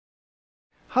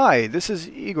Hi, this is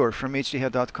Igor from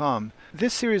hdhead.com.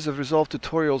 This series of Resolve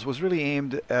tutorials was really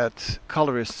aimed at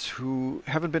colorists who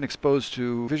haven't been exposed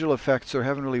to visual effects or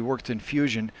haven't really worked in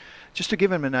Fusion, just to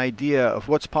give them an idea of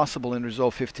what's possible in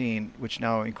Resolve 15, which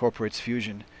now incorporates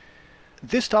Fusion.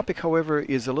 This topic, however,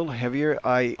 is a little heavier.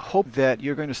 I hope that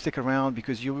you're going to stick around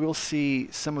because you will see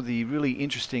some of the really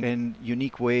interesting and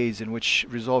unique ways in which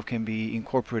Resolve can be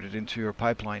incorporated into your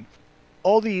pipeline.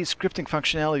 All the scripting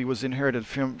functionality was inherited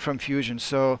from Fusion,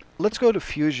 so let's go to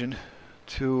Fusion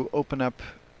to open up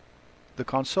the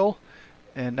console,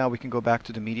 and now we can go back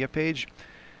to the media page.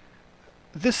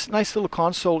 This nice little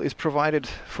console is provided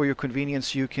for your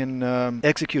convenience. You can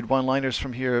execute one-liners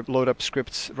from here, load up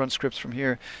scripts, run scripts from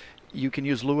here. You can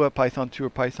use Lua, Python 2, or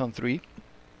Python 3.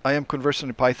 I am conversant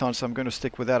in Python, so I'm going to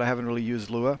stick with that. I haven't really used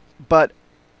Lua, but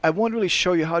I won't really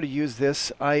show you how to use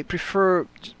this. I prefer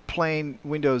plain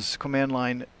Windows command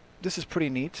line. This is pretty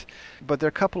neat, but there are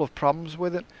a couple of problems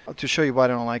with it. To show you why I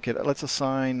don't like it, let's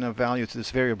assign a value to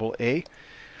this variable a.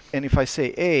 And if I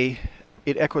say a,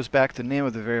 it echoes back the name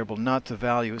of the variable, not the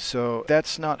value. So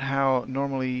that's not how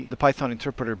normally the Python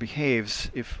interpreter behaves.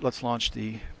 Let's launch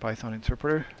the Python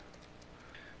interpreter.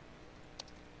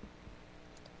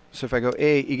 So if I go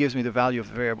A, it gives me the value of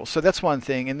the variable. So that's one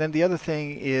thing. And then the other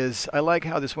thing is I like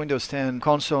how this Windows 10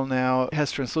 console now has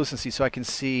translucency so I can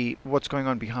see what's going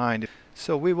on behind.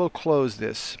 So we will close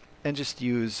this and just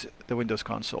use the Windows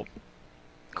console.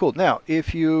 Cool. Now,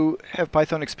 if you have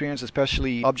Python experience,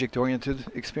 especially object-oriented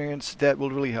experience, that will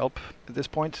really help at this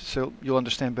point. So you'll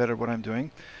understand better what I'm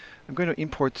doing. I'm going to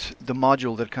import the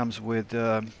module that comes with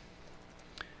DaVinci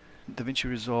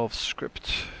Resolve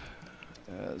script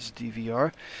as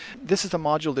DVR. This is the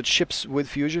module that ships with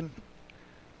Fusion.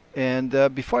 And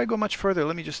before I go much further,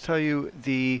 let me just tell you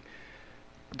the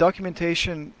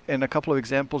documentation and a couple of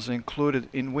examples are included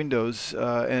in Windows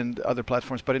and other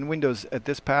platforms, but in Windows at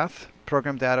this path,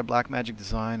 program data, Blackmagic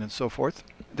design, and so forth.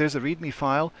 There's a README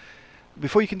file.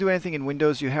 Before you can do anything in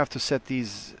Windows, you have to set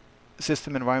these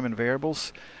system environment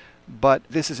variables. But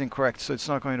this is incorrect, so it's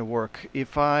not going to work.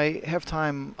 If I have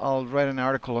time, I'll write an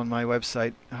article on my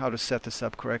website how to set this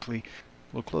up correctly.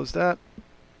 We'll close that.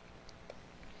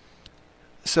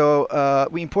 So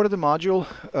we imported the module.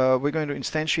 We're going to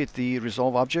instantiate the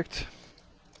Resolve object.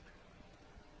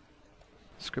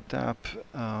 Script app,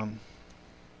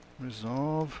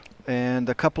 Resolve, and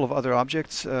a couple of other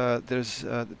objects. There's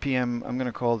the PM, I'm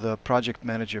going to call the project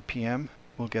manager PM.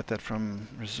 We'll get that from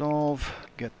Resolve,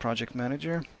 get project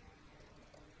manager.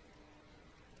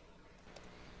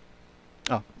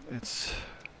 Oh, it's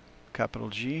capital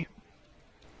G.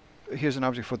 Here's an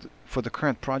object for the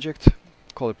current project.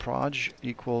 Call it proj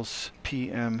equals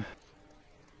PM.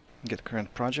 Get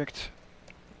current project.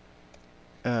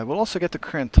 We'll also get the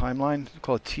current timeline.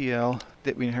 Call it TL.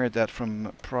 We inherit that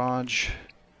from proj.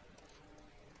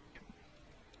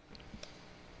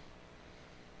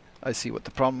 I see what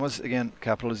the problem was. Again,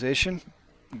 capitalization.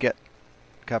 Get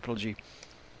capital G.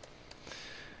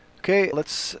 Okay,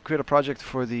 let's create a project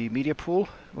for the media pool.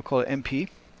 We'll call it MP.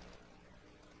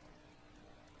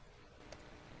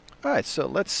 Alright, so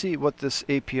let's see what this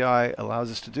API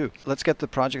allows us to do. Let's get the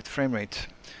project frame rate.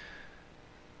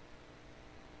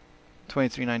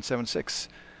 23976.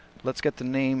 Let's get the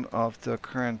name of the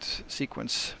current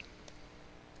sequence.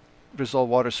 Resolve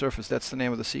water surface, that's the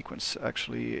name of the sequence.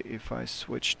 Actually, if I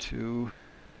switch to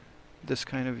this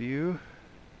kind of view,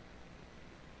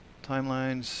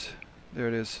 timelines, there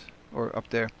it is, or up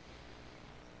there.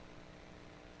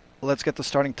 Let's get the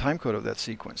starting timecode of that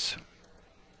sequence.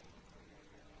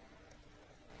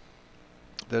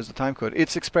 There's the timecode.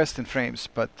 It's expressed in frames,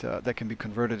 but that can be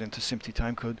converted into SMPTE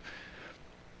timecode.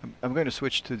 I'm going to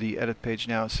switch to the edit page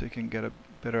now so you can get a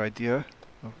better idea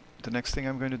of the next thing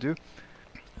I'm going to do.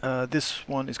 This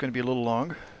one is going to be a little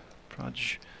long.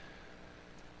 Proj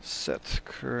set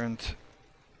current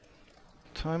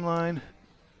timeline.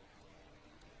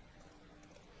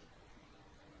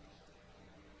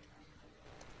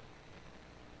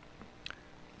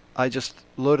 I just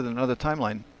loaded another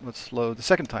timeline. Let's load the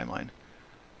second timeline.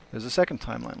 There's a second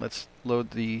timeline. Let's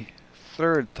load the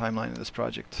third timeline in this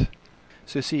project.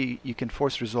 So you see, you can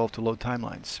force Resolve to load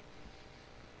timelines.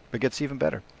 It gets even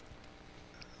better.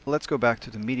 Let's go back to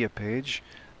the media page.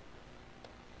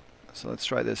 So let's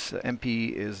try this.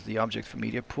 MP is the object for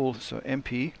media pool. So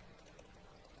MP,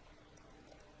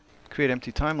 create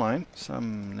empty timeline,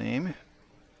 some name,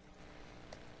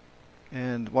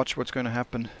 and watch what's going to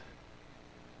happen.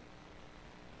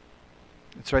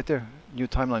 It's right there, new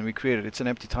timeline we created. It's an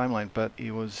empty timeline, but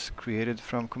it was created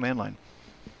from command line.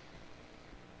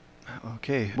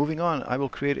 Okay, moving on, I will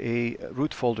create a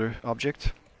root folder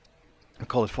object. I'll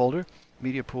call it folder.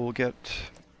 Media pool get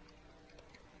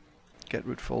get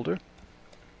root folder.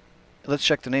 Let's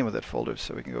check the name of that folder.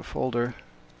 So we can go folder,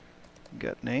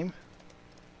 get name,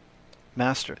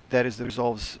 master. That is the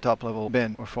Resolve's top level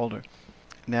bin or folder.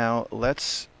 Now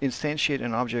let's instantiate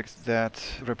an object that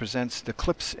represents the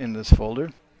clips in this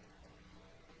folder.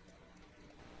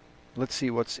 Let's see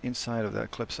what's inside of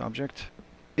that clips object.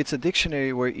 It's a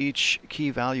dictionary where each key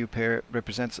value pair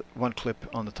represents one clip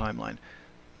on the timeline.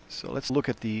 So let's look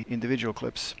at the individual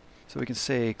clips. So we can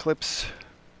say clips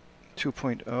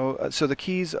 2.0. So the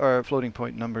keys are floating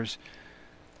point numbers.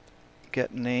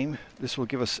 Get name. This will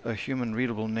give us a human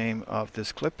readable name of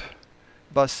this clip.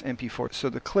 Bus MP4. So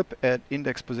the clip at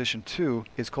index position 2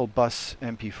 is called bus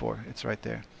MP4. It's right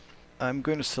there. I'm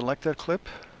going to select that clip.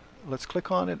 Let's click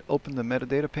on it, open the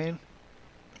metadata pane.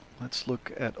 Let's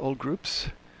look at all groups.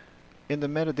 In the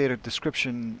metadata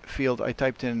description field, I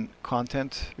typed in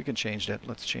content. We can change that.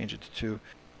 Let's change it to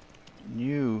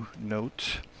new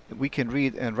note. We can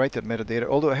read and write that metadata.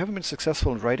 Although I haven't been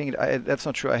successful in writing it, that's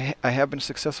not true. I have been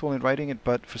successful in writing it,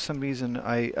 but for some reason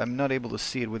I'm not able to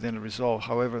see it within the Resolve.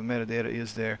 However, the metadata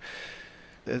is there.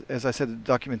 As I said, the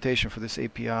documentation for this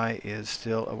API is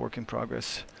still a work in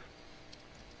progress.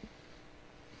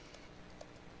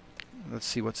 Let's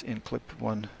see what's in clip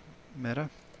 1 meta.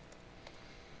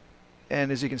 And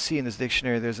as you can see in this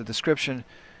dictionary, there's a description,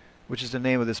 which is the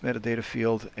name of this metadata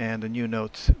field, and a new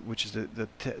note, which is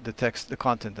the text, the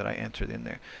content that I entered in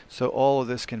there. So all of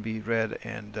this can be read,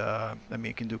 and I mean,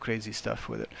 you can do crazy stuff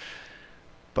with it.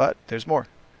 But there's more.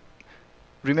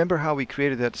 Remember how we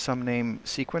created that some name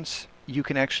sequence? You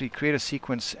can actually create a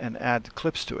sequence and add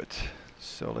clips to it.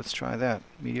 So let's try that.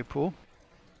 Media pool.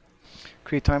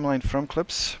 Create timeline from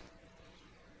clips.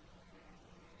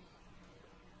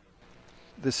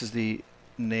 This is the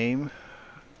name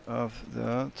of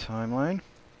the timeline.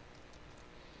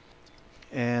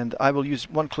 And I will use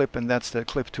one clip, and that's the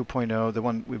clip 2.0, the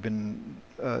one we've been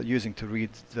using to read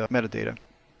the metadata.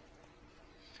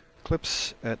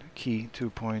 Clips at key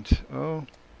 2.0.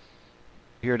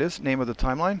 Here it is, name of the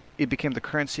timeline. It became the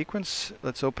current sequence.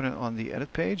 Let's open it on the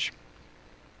edit page.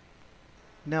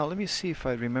 Now let me see if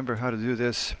I remember how to do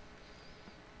this.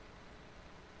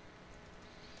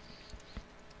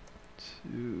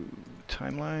 To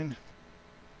timeline.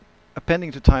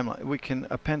 Appending to timeline. We can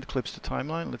append clips to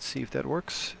timeline. Let's see if that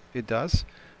works. It does.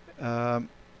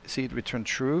 See, it returned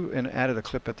true and added a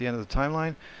clip at the end of the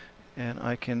timeline. And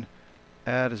I can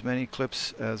add as many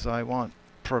clips as I want,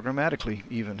 programmatically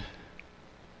even.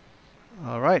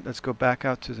 Alright, let's go back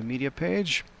out to the media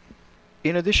page.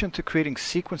 In addition to creating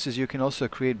sequences, you can also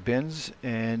create bins,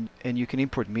 and you can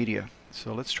import media.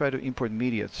 So let's try to import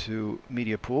media to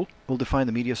media pool. We'll define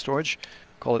the media storage,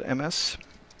 call it MS.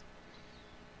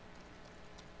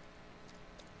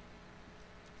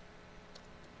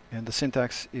 And the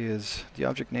syntax is the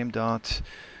object name dot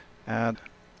add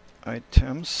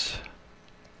items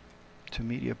to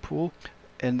media pool.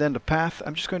 And then the path,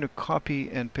 I'm just going to copy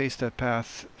and paste that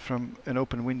path from an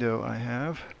open window I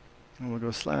have. And we'll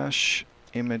go slash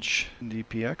image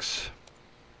dpx.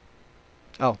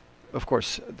 Oh, of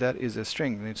course, that is a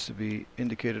string. It needs to be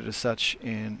indicated as such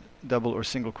in double or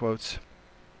single quotes.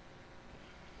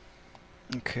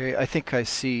 Okay, I think I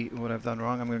see what I've done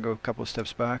wrong. I'm going to go a couple of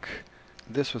steps back.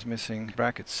 This was missing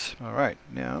brackets. Alright,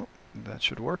 now that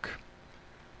should work.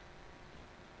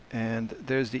 And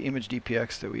there's the image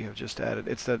dpx that we have just added.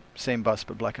 It's that same bus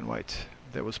but black and white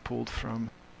that was pulled from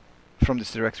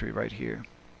this directory right here.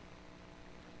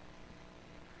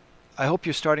 I hope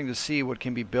you're starting to see what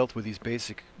can be built with these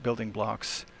basic building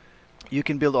blocks. You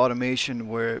can build automation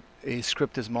where a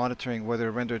script is monitoring whether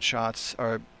rendered shots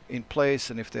are in place,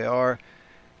 and if they are,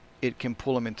 it can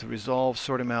pull them into Resolve,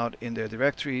 sort them out in their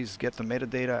directories, get the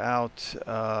metadata out,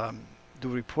 do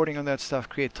reporting on that stuff,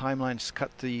 create timelines,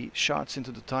 cut the shots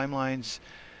into the timelines.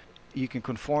 You can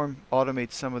conform,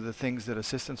 automate some of the things that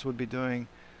assistants would be doing.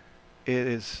 It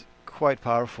is quite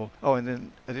powerful. Oh, and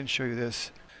then I didn't show you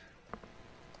this.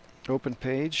 Open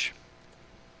page.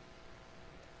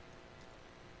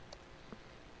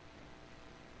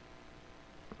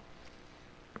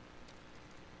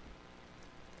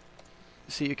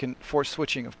 See, you can force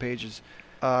switching of pages.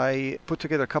 I put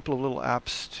together a couple of little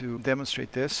apps to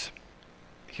demonstrate this.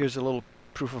 Here's a little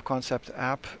proof of concept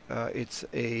app. It's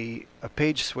a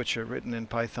page switcher written in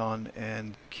Python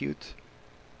and Qt.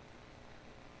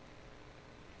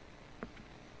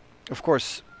 Of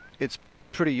course, it's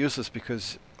pretty useless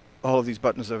because all of these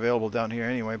buttons are available down here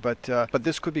anyway, but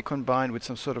this could be combined with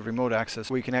some sort of remote access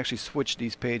where you can actually switch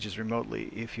these pages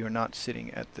remotely if you're not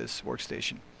sitting at this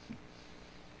workstation.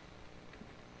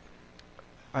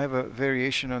 I have a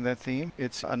variation on that theme.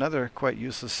 It's another quite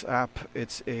useless app.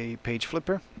 It's a page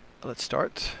flipper. Let's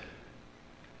start.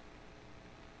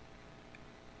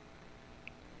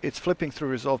 it's flipping through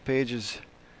Resolve pages,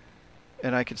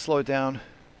 and I can slow it down.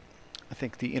 I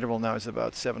think the interval now is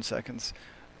about 7 seconds,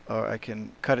 or I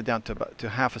can cut it down to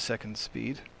half a second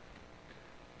speed.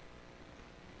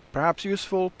 Perhaps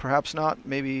useful, perhaps not.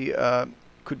 Maybe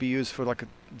could be used for like a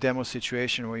demo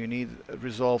situation where you need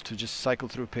Resolve to just cycle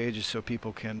through pages so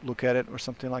people can look at it or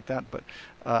something like that. But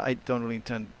I don't really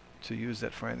intend to use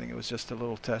that for anything. It was just a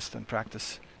little test and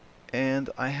practice. And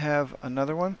I have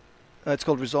another one. It's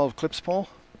called Resolve Clips Poll.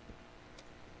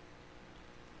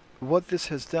 What this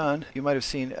has done, you might have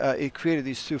seen, it created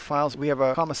these two files. We have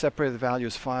a comma separated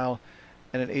values file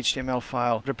and an HTML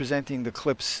file representing the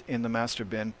clips in the master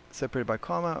bin, separated by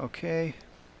comma. Okay.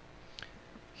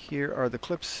 Here are the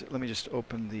clips. Let me just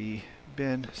open the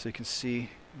bin so you can see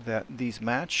that these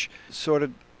match.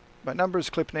 Sorted by numbers,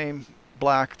 clip name,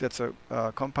 black, that's a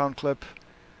compound clip.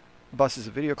 Bus is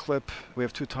a video clip. We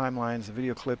have two timelines, a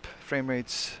video clip, frame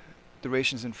rates,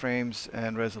 durations in frames,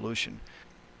 and resolution.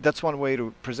 That's one way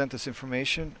to present this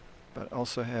information, but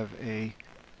also have a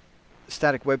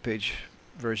static web page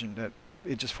version that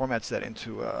it just formats that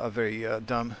into a very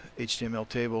dumb HTML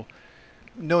table.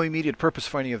 No immediate purpose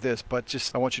for any of this, but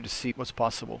just I want you to see what's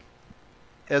possible.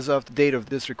 As of the date of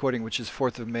this recording, which is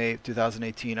 4th of May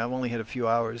 2018, I've only had a few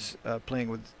hours playing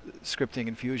with scripting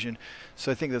in Fusion,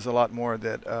 so I think there's a lot more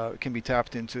that can be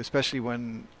tapped into, especially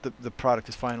when the product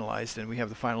is finalized and we have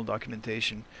the final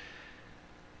documentation.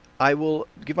 I will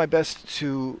give my best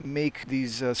to make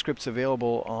these scripts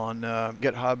available on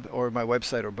GitHub or my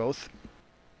website or both.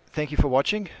 Thank you for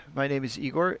watching. My name is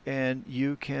Igor, and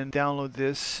you can download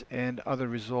this and other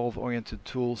Resolve-oriented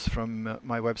tools from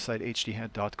my website,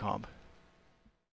 hdhat.com.